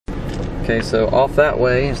Okay, so off that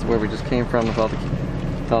way is where we just came from with all the,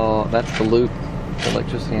 that's the loop, for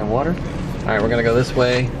electricity and water. All right, we're gonna go this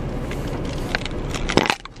way. It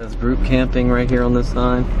says group camping right here on this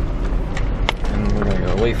side. And we're gonna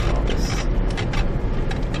go away from all this.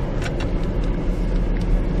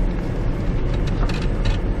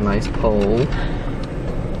 Nice pole.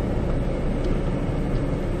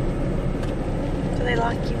 Do they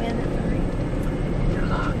lock you in at night? You're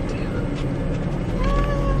locked in.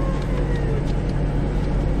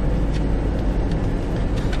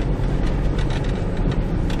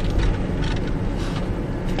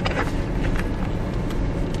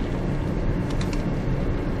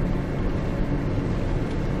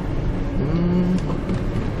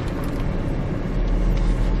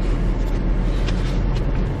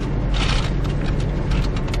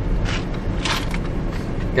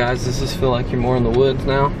 Guys, does this feel like you're more in the woods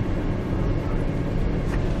now?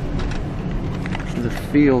 There's a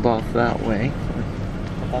field off that way.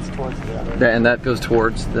 That's towards the other. And that goes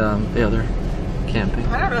towards the other camping.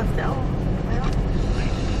 I don't know if they'll.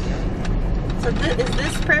 So is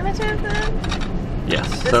this primitive then? Yes.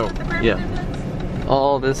 This So what the primitive yeah, is?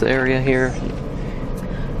 all this area here.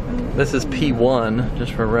 This is P1,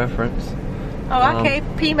 just for reference. Oh, okay.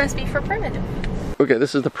 P must be for primitive. Okay,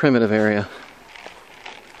 this is the primitive area.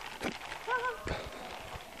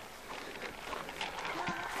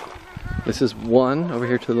 This is 1 over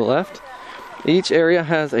here to the left. Each area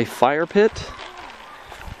has a fire pit.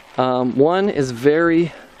 1 is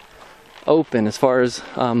very open as far as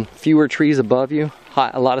fewer trees above you.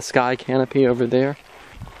 A lot of sky canopy over there.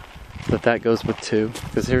 But that goes with 2,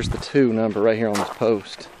 because here's the 2 number right here on this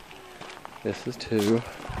post. This is 2.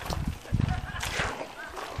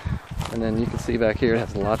 And then you can see back here it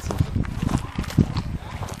has lots of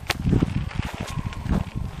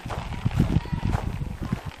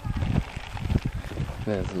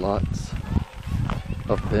there's lots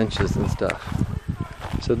of benches and stuff.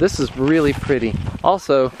 So this is really pretty.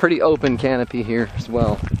 Also, pretty open canopy here as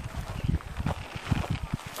well.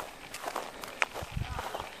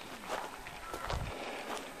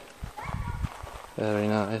 Very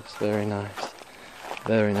nice, very nice,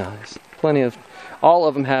 very nice. Plenty of, all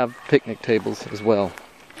of them have picnic tables as well.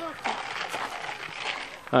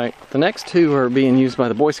 Alright, the next 2 are being used by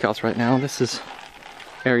the Boy Scouts right now. This is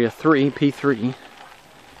area 3, P3.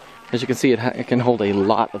 As you can see, it can hold a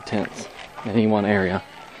lot of tents in any one area.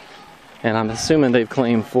 And I'm assuming they've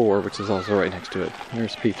claimed 4, which is also right next to it.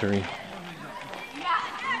 There's P3.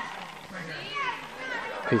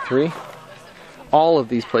 P3. All of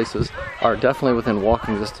these places are definitely within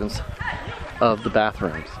walking distance of the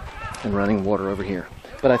bathrooms and running water over here.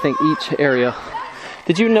 But I think each area...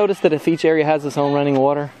 Did you notice that if each area has its own running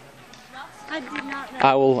water? I did not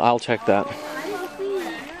know. I'll check that.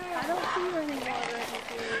 I don't see running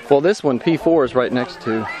water. Well, this one, P4, is right next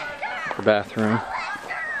to the bathroom.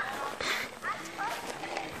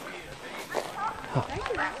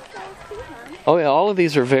 Oh yeah, all of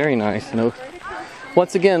these are very nice. You know,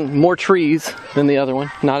 once again, more trees than the other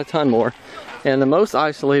one, not a ton more. And the most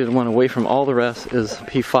isolated one away from all the rest is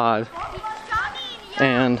P5.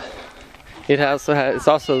 And it's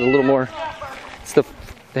also a little more,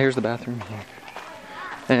 there's the bathroom here.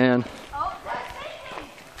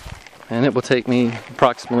 And it will take me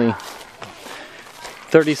approximately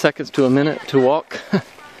 30 seconds to a minute to walk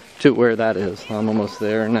to where that is. I'm almost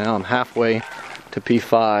there now. I'm halfway to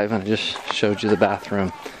P5 and I just showed you the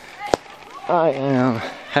bathroom. I am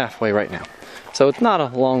halfway right now. So it's not a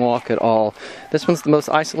long walk at all. This one's the most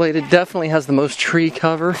isolated, definitely has the most tree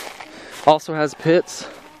cover. Also has pits,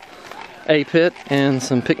 a pit and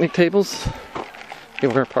some picnic tables.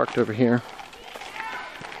 We're parked over here.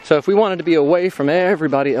 So if we wanted to be away from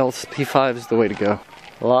everybody else, P5 is the way to go.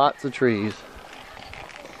 Lots of trees.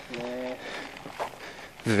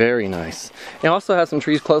 Very nice. It also has some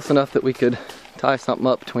trees close enough that we could tie something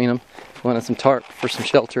up between them if we wanted some tarp for some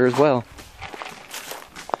shelter as well.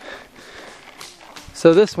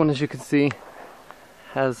 So this one, as you can see,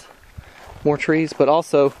 has more trees, but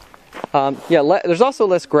also, there's also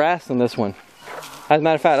less grass in this one. As a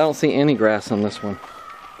matter of fact, I don't see any grass on this one,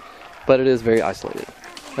 but it is very isolated.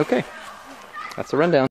 Okay, that's the rundown.